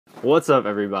What's up,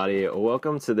 everybody?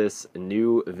 Welcome to this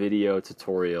new video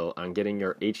tutorial on getting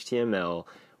your HTML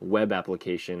web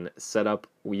application set up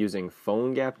using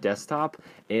Phonegap Desktop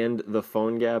and the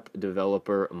Phonegap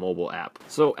Developer mobile app.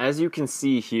 So as you can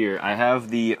see here, I have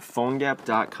the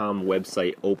phonegap.com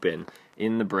website open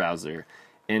in the browser.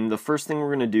 And the first thing we're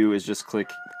going to do is just click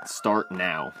Start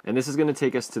Now. And this is going to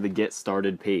take us to the Get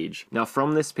Started page. Now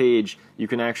from this page, you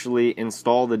can actually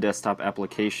install the desktop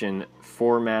application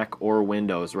for Mac or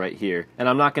Windows right here. And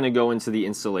I'm not going to go into the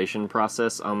installation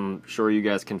process. I'm sure you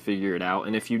guys can figure it out.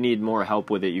 And if you need more help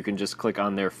with it, you can just click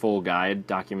on their full guide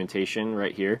documentation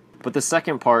right here. But the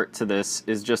second part to this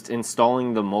is just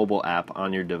installing the mobile app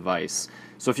on your device.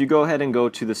 So if you go ahead and go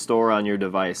to the store on your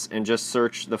device and just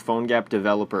search the Phonegap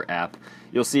Developer app,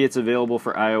 you'll see it's available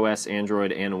for iOS,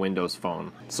 Android, and Windows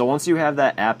Phone. So once you have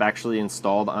that app actually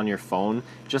installed on your phone,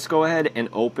 just go ahead and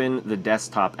open the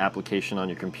desktop application on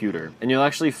your computer. And you'll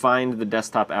actually find the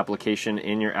desktop application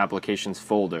in your applications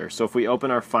folder. So if we open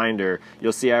our Finder,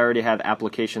 you'll see I already have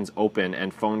applications open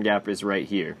and Phonegap is right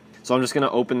here. So I'm just going to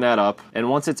open that up, and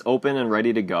once it's open and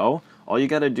ready to go, all you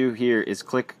got to do here is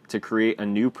click to create a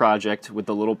new project with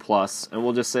the little plus, and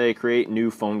we'll just say create new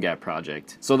Phonegap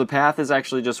project. So the path is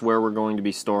actually just where we're going to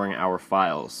be storing our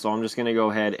files. So I'm just going to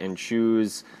go ahead and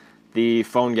choose the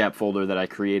Phonegap folder that I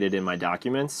created in my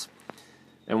documents,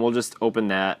 and we'll just open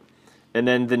that. And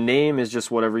then the name is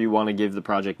just whatever you want to give the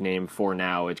project name for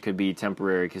now. It could be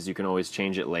temporary because you can always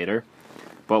change it later,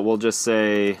 but we'll just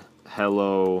say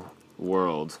Hello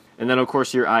World. And then of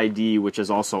course your ID, which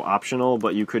is also optional,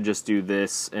 but you could just do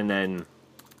this and then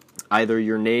either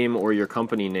your name or your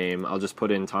company name. I'll just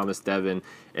put in Thomas Devon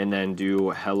and then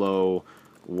do Hello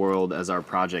World as our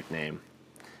project name.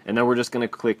 And then we're just going to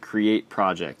click Create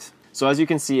Project. So as you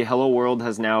can see, Hello World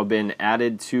has now been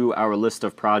added to our list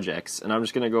of projects, and I'm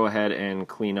just going to go ahead and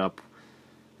clean up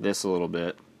this a little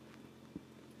bit.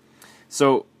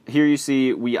 So here you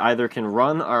see we either can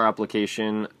run our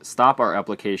application, stop our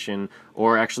application,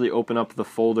 or actually open up the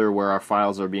folder where our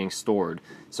files are being stored.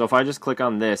 So if I just click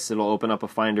on this, it'll open up a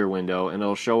Finder window and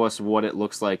it'll show us what it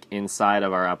looks like inside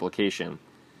of our application.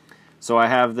 So I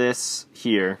have this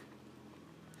here,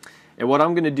 and what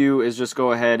I'm going to do is just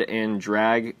go ahead and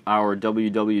drag our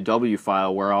www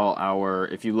file where all our,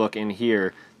 if you look in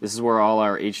here, this is where all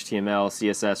our HTML,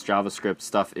 CSS, JavaScript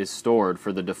stuff is stored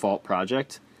for the default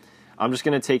project. I'm just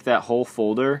going to take that whole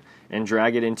folder and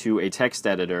drag it into a text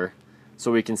editor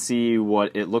so we can see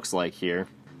what it looks like here.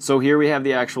 So here we have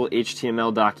the actual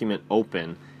HTML document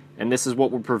open, and this is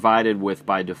what we're provided with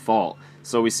by default.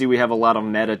 So we see we have a lot of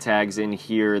meta tags in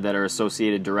here that are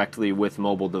associated directly with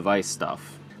mobile device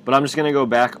stuff. But I'm just going to go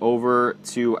back over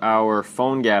to our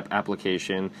Phonegap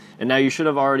application, and now you should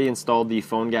have already installed the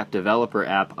Phonegap Developer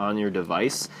app on your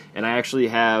device, and I actually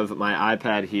have my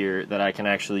iPad here that I can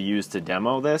actually use to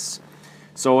demo this.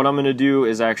 So what I'm going to do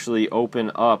is actually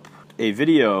open up a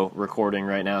video recording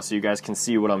right now so you guys can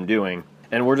see what I'm doing.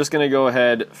 And we're just going to go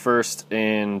ahead first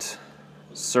and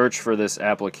search for this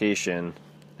application,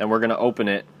 and we're going to open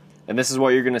it. And this is what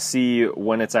you're going to see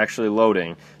when it's actually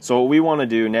loading. So what we want to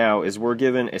do now is we're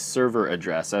given a server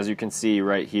address, as you can see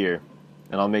right here.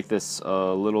 And I'll make this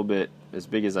a little bit as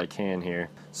big as I can here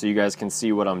so you guys can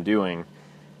see what I'm doing.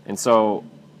 And so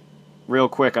real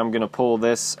quick, I'm going to pull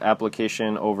this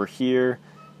application over here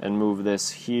and move this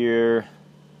here.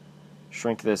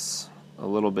 Shrink this a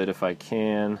little bit if I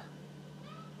can.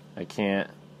 I can't,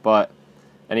 but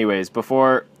anyways,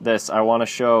 before this, I want to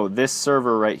show this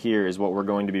server right here is what we're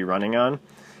going to be running on.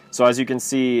 So as you can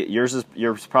see,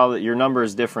 your number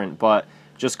is different, but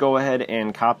just go ahead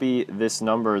and copy this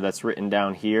number that's written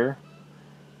down here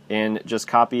and just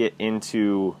copy it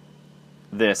into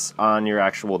this on your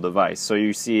actual device. So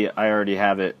you see I already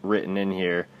have it written in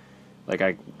here.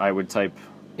 Like I would type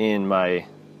in my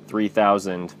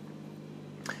 3000,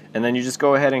 and then you just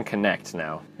go ahead and connect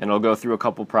now. And it'll go through a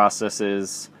couple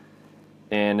processes,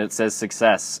 and it says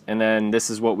success, and then this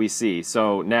is what we see.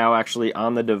 So now actually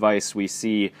on the device we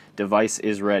see device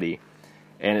is ready,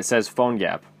 and it says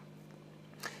Phonegap.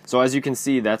 So as you can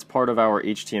see, that's part of our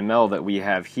HTML that we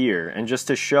have here. And just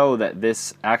to show that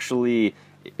this actually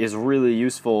is really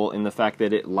useful in the fact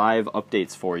that it live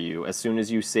updates for you as soon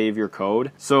as you save your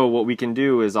code. So what we can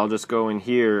do is I'll just go in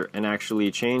here and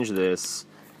actually change this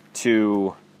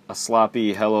to a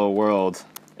sloppy hello world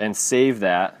and save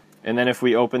that. And then if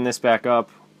we open this back up,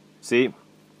 see,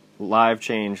 live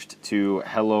changed to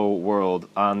hello world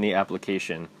on the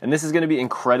application. And this is going to be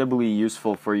incredibly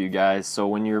useful for you guys. So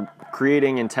when you're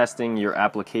creating and testing your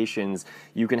applications,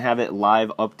 you can have it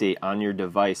live update on your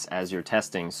device as you're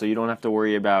testing. So you don't have to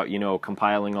worry about,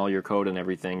 compiling all your code and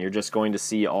everything. You're just going to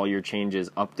see all your changes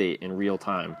update in real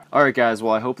time. Alright guys,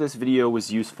 well I hope this video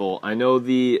was useful. I know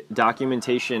the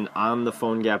documentation on the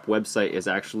Phonegap website is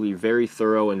actually very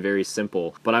thorough and very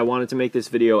simple, but I wanted to make this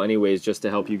video anyways just to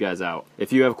help you guys out.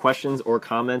 If you have questions or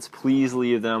comments, please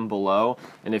leave them below.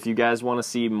 And if you guys want to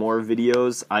see more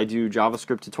videos, I do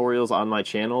JavaScript tutorials on my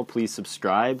channel. Please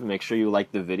subscribe, make sure you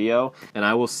like the video, and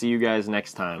I will see you guys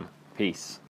next time. Peace.